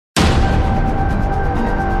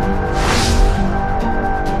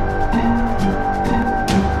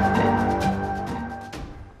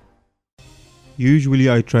Usually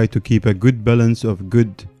I try to keep a good balance of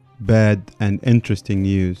good, bad and interesting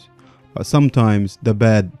news, but sometimes the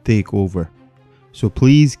bad take over. So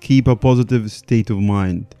please keep a positive state of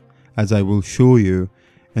mind, as I will show you,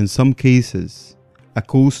 in some cases, a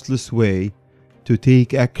costless way to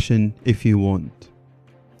take action if you want.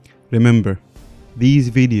 Remember, these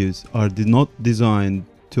videos are not designed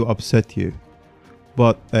to upset you,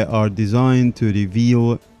 but they are designed to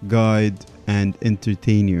reveal, guide and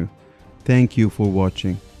entertain you. Thank you for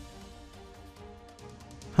watching.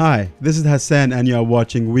 Hi, this is Hassan and you are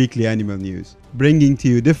watching Weekly Animal News, bringing to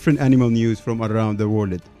you different animal news from around the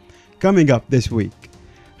world. Coming up this week,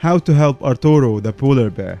 how to help Arturo the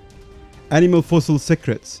polar bear, animal fossil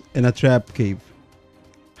secrets in a trap cave,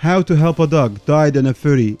 how to help a dog died in a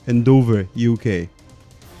ferry in Dover, UK,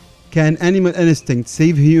 can animal instinct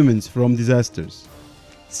save humans from disasters,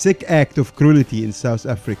 sick act of cruelty in South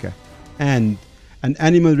Africa, and an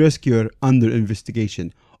animal rescuer under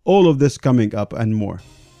investigation. All of this coming up and more.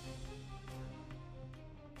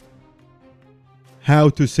 How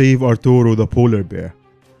to save Arturo the polar bear.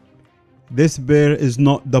 This bear is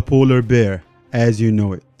not the polar bear as you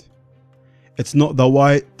know it. It's not the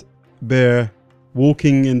white bear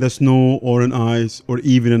walking in the snow or on ice or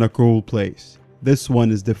even in a cold place. This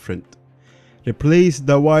one is different. Replace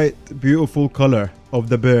the white beautiful color of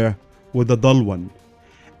the bear with a dull one.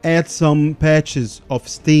 Add some patches of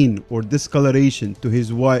stain or discoloration to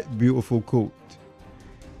his white beautiful coat.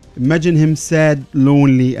 Imagine him sad,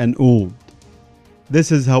 lonely and old.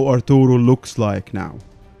 This is how Arturo looks like now.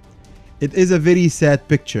 It is a very sad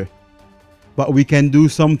picture, but we can do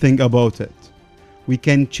something about it. We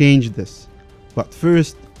can change this. But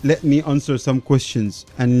first, let me answer some questions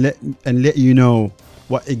and let you know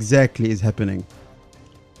what exactly is happening.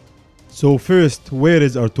 So first, where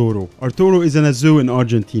is Arturo? Arturo is in a zoo in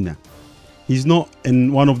Argentina. He's not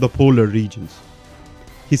in one of the polar regions.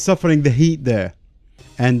 He's suffering the heat there,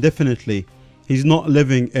 and definitely he's not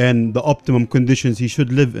living in the optimum conditions he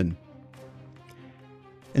should live in.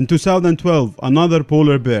 In 2012, another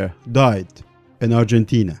polar bear died in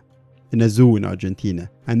Argentina, in a zoo in Argentina,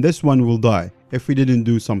 and this one will die if we didn't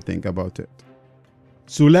do something about it.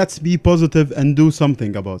 So let's be positive and do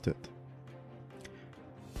something about it.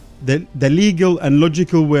 The legal and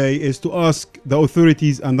logical way is to ask the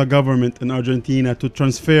authorities and the government in Argentina to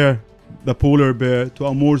transfer the polar bear to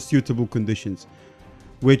a more suitable conditions,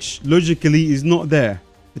 which logically is not there.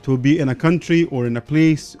 It will be in a country or in a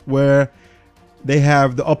place where they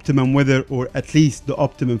have the optimum weather or at least the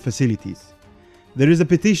optimum facilities. There is a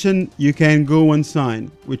petition you can go and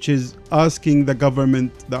sign, which is asking the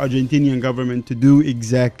government, the Argentinian government, to do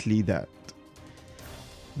exactly that.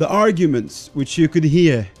 The arguments which you could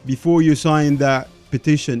hear before you sign that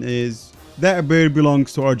petition is that bear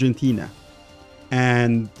belongs to Argentina.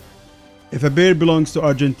 And if a bear belongs to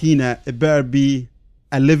Argentina, it better be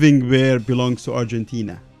a living bear belongs to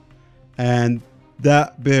Argentina. And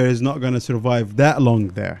that bear is not going to survive that long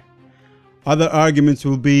there. Other arguments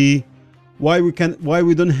will be why we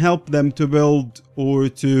don't help them to build or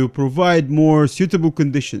to provide more suitable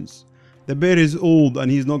conditions. The bear is old and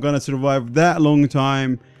he's not going to survive that long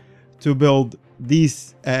time to build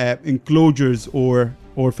these enclosures or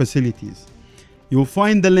facilities. You'll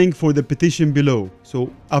find the link for the petition below.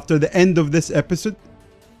 So after the end of this episode,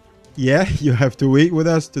 yeah, you have to wait with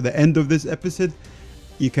us to the end of this episode.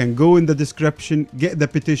 You can go in the description, get the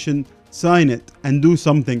petition, sign it and do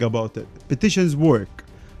something about it. Petitions work.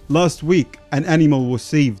 Last week, an animal was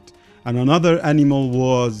saved and another animal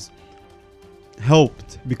was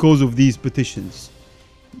helped because of these petitions.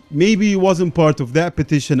 Maybe you wasn't part of that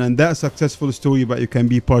petition and that successful story, but you can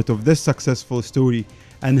be part of this successful story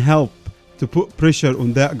and help to put pressure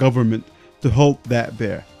on that government to help that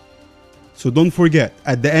bear. So don't forget,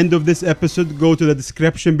 at the end of this episode, go to the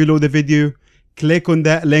description below the video, click on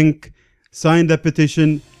that link, sign the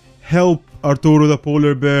petition, help Arturo the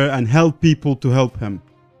polar bear and help people to help him.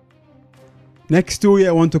 Next story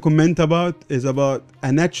I want to comment about is about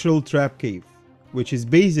a natural trap cave, which is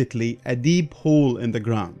basically a deep hole in the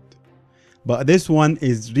ground. But this one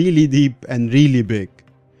is really deep and really big.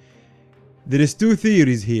 There is two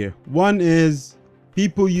theories here. One is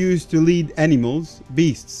people used to lead animals,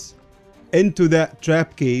 beasts, into that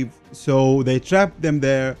trap cave, so they trap them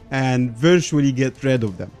there and virtually get rid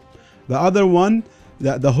of them. The other one,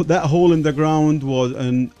 that hole in the ground was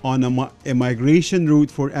on a migration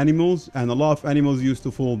route for animals, and a lot of animals used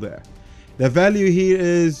to fall there. The value here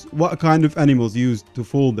is what kind of animals used to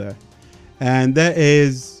fall there, and that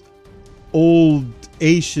is old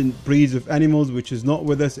ancient breeds of animals which is not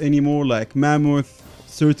with us anymore, like mammoth,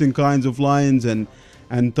 certain kinds of lions and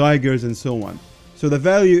tigers and so on. So the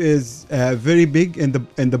value is very big in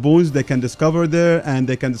the bones they can discover there, and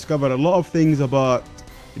they can discover a lot of things about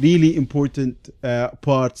really important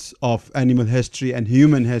parts of animal history and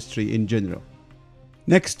human history in general.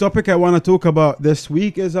 Next topic I want to talk about this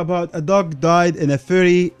week is about a dog died in a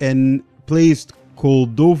ferry in a place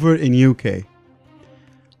called Dover in UK.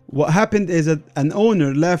 What happened is that an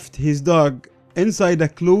owner left his dog inside a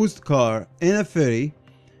closed car in a ferry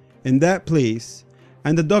in that place,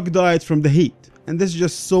 and the dog died from the heat. And this is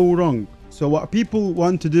just so wrong. So what people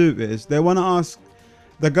want to do is they want to ask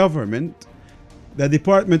the government, the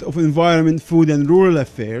Department of Environment, Food and Rural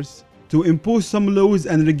Affairs, to impose some laws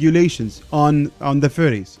and regulations on the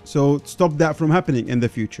ferries, so stop that from happening in the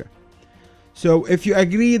future. So if you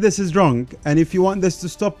agree this is wrong, and if you want this to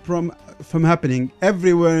stop from happening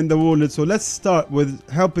everywhere in the world, so let's start with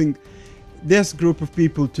helping this group of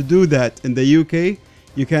people to do that in the UK.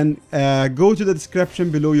 You can go to the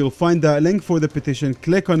description below, you'll find the link for the petition,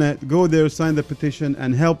 click on it, go there, sign the petition,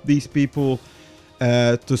 and help these people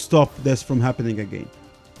to stop this from happening again.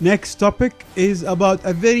 Next topic is about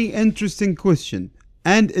a very interesting question,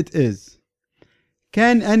 and it is: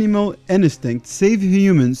 can animal instinct save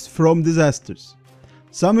humans from disasters?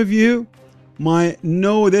 Some of you might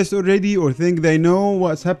know this already or think they know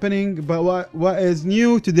what's happening, but what is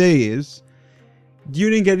new today is,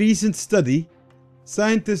 during a recent study,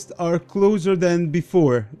 scientists are closer than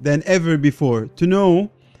ever before to know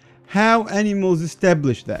how animals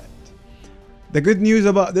establish that. The good news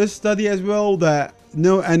about this study as well, that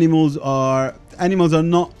no animals are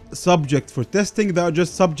not subject for testing, they are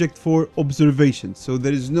just subject for observation. So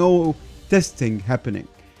there is no testing happening.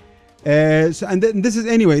 This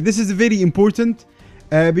is very important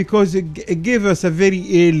because it gave us a very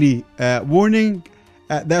early warning.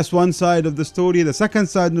 That's one side of the story. The second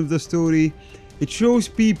side of the story, it shows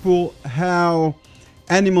people how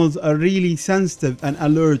animals are really sensitive and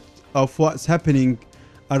alert of what's happening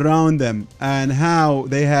around them, and how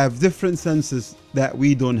they have different senses that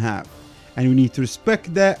we don't have, and we need to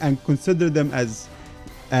respect that and consider them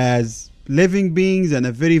as living beings and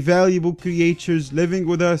a very valuable creatures living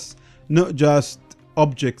with us, not just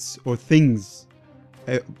objects or things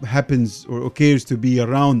happens or occurs to be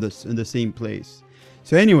around us in the same place.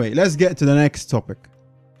 So anyway, let's get to the next topic.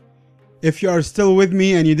 If you are still with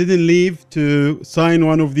me and you didn't leave to sign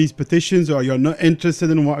one of these petitions, or you're not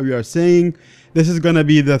interested in what we are saying, this is going to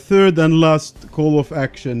be the third and last call for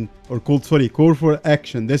action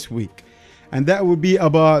this week. And that would be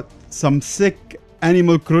about some sick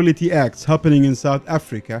animal cruelty acts happening in South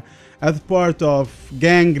Africa as part of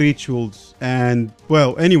gang rituals. And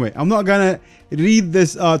well, anyway, I'm not going to read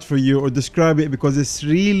this out for you or describe it because it's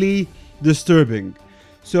really disturbing.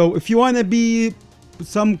 So if you want to be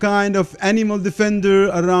some kind of animal defender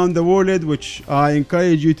around the world, which I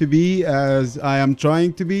encourage you to be, as I am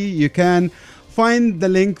trying to be, you can find the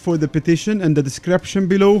link for the petition in the description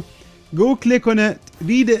below. Go click on it,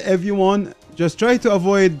 read it if you want. Just try to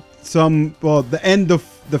avoid the end of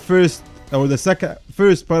the first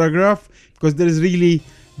paragraph, because there is really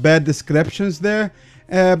bad descriptions there.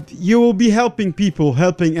 You will be helping people,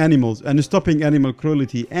 helping animals, and stopping animal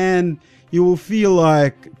cruelty, and you will feel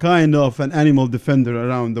like kind of an animal defender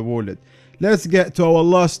around the world. Let's get to our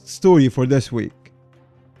last story for this week.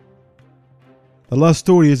 The last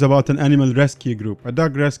story is about an animal rescue group, a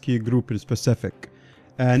dog rescue group in specific.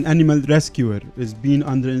 An animal rescuer has been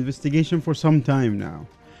under investigation for some time now.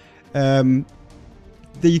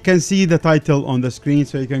 You can see the title on the screen,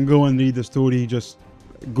 so you can go and read the story. Just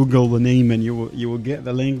Google the name and you will get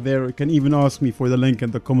the link there. You can even ask me for the link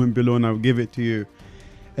in the comment below and I'll give it to you.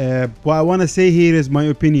 What I want to say here is my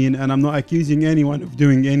opinion, and I'm not accusing anyone of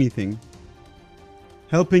doing anything.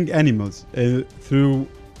 Helping animals through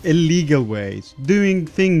illegal ways, doing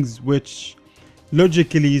things which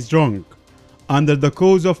logically is wrong, under the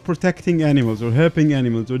cause of protecting animals or helping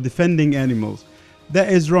animals or defending animals,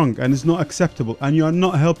 that is wrong and it's not acceptable, and you are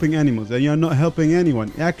not helping animals and you are not helping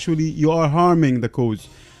anyone. Actually, you are harming the cause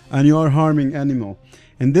and you are harming animal.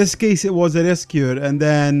 In this case, it was a rescuer, and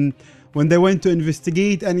then when they went to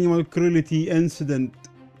investigate animal cruelty incident,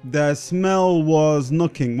 the smell was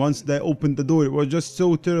knocking. Once they opened the door, it was just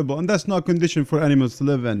so terrible, and that's not a condition for animals to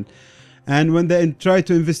live in. And when they tried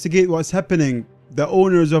to investigate what's happening, the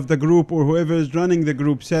owners of the group or whoever is running the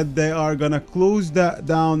group said they are gonna close that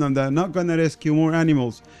down and they're not gonna rescue more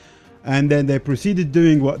animals, and then they proceeded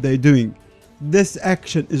doing what they're doing. This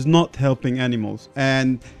action is not helping animals,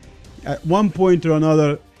 and at one point or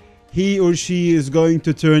another, he or she is going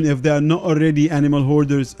to turn, if they are not already animal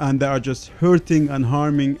hoarders, and they are just hurting and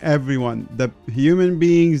harming everyone, the human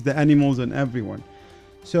beings, the animals, and everyone.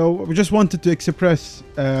 So we just wanted to express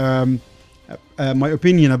a my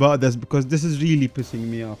opinion about this, because this is really pissing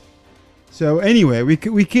me off. So anyway,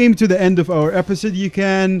 we came to the end of our episode. You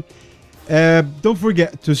can don't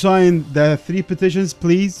forget to sign the 3 petitions,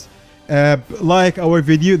 please. Like our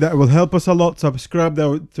video, that will help us a lot. Subscribe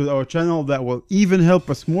to our channel, that will even help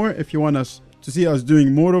us more if you want us to see us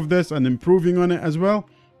doing more of this and improving on it as well.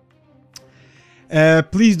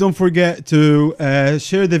 Please don't forget to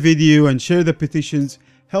share the video and share the petitions.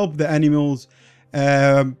 Help the animals.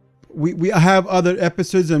 We have other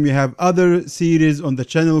episodes and we have other series on the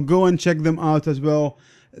channel. Go and check them out as well.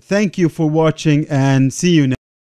 Thank you for watching, and see you next time.